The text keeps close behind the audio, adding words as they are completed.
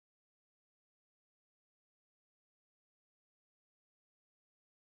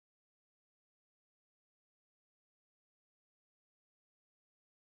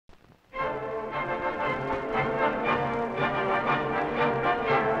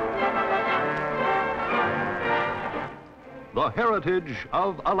The Heritage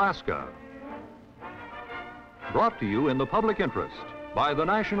of Alaska. Brought to you in the public interest by the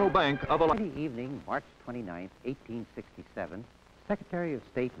National Bank of Alaska. Friday evening, March 29, 1867, Secretary of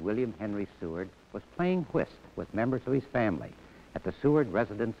State William Henry Seward was playing whist with members of his family at the Seward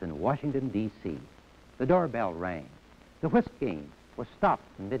residence in Washington, D.C. The doorbell rang. The whist game was stopped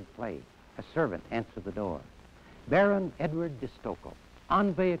in mid-play. A servant answered the door. Baron Edward de Stokel,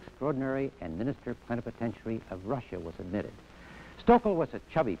 Envoy Extraordinary and Minister Plenipotentiary of Russia, was admitted. Stokel was a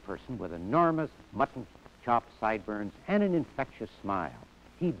chubby person with enormous mutton chop sideburns and an infectious smile.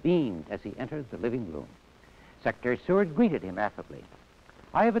 He beamed as he entered the living room. Secretary Seward greeted him affably.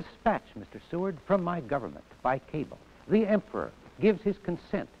 "I have a dispatch, Mr. Seward, from my government by cable. The Emperor gives his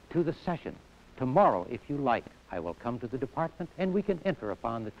consent to the session. Tomorrow, if you like, I will come to the department and we can enter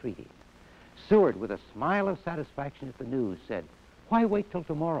upon the treaty." Seward, with a smile of satisfaction at the news, said, "Why wait till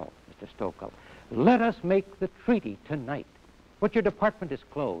tomorrow, Mr. Stokel? Let us make the treaty tonight. But your department is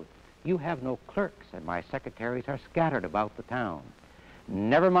closed. You have no clerks, and my secretaries are scattered about the town."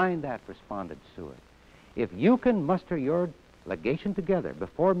 "Never mind that," responded Seward. "If you can muster your legation together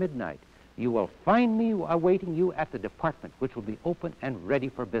before midnight, you will find me awaiting you at the department, which will be open and ready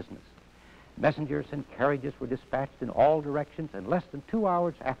for business." Messengers and carriages were dispatched in all directions, and less than 2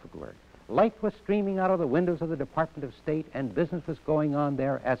 hours afterward, light was streaming out of the windows of the Department of State, and business was going on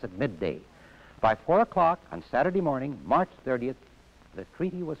there as at midday. By 4 o'clock on Saturday morning, March 30th, the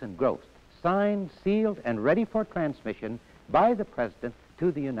treaty was engrossed, signed, sealed, and ready for transmission by the President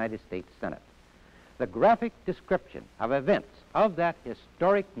to the United States Senate. The graphic description of events of that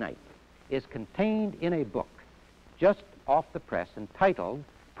historic night is contained in a book just off the press entitled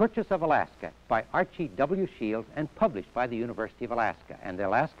Purchase of Alaska by Archie W. Shields and published by the University of Alaska and the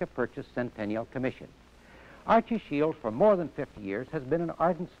Alaska Purchase Centennial Commission. Archie Shields, for more than 50 years, has been an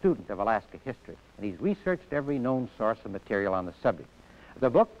ardent student of Alaska history, and he's researched every known source of material on the subject.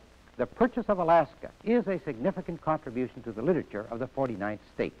 The book, The Purchase of Alaska, is a significant contribution to the literature of the 49th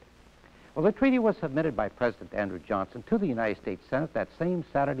state. Well, the treaty was submitted by President Andrew Johnson to the United States Senate that same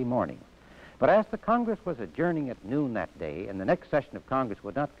Saturday morning. But as the Congress was adjourning at noon that day, and the next session of Congress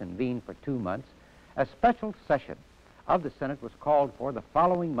would not convene for 2 months, a special session of the Senate was called for the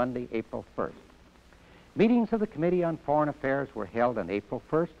following Monday, April 1st. Meetings of the Committee on Foreign Affairs were held on April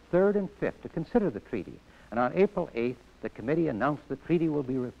 1st, 3rd, and 5th to consider the treaty, and on April 8th, the committee announced the treaty will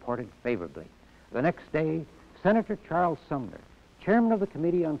be reported favorably. The next day, Senator Charles Sumner, chairman of the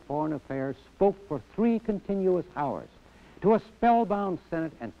Committee on Foreign Affairs, spoke for 3 continuous hours to a spellbound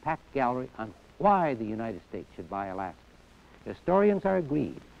Senate and packed gallery on why the United States should buy Alaska. Historians are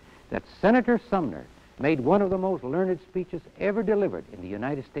agreed that Senator Sumner made one of the most learned speeches ever delivered in the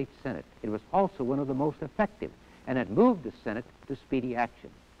United States Senate. It was also one of the most effective, and it moved the Senate to speedy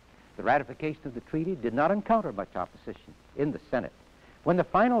action. The ratification of the treaty did not encounter much opposition in the Senate. When the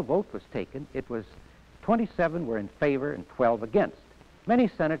final vote was taken, it was 27 were in favor and 12 against. Many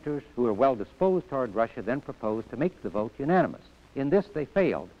senators who were well disposed toward Russia then proposed to make the vote unanimous. In this, they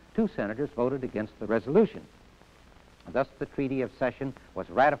failed. 2 senators voted against the resolution. Thus, the Treaty of Cession was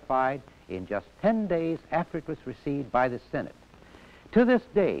ratified in just 10 days after it was received by the Senate. To this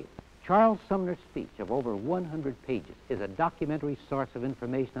day, Charles Sumner's speech of over 100 pages is a documentary source of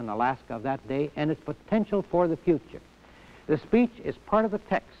information on Alaska of that day and its potential for the future. The speech is part of the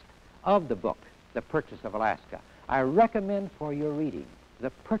text of the book, The Purchase of Alaska. I recommend for your reading The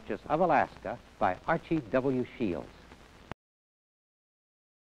Purchase of Alaska by Archie W. Shields.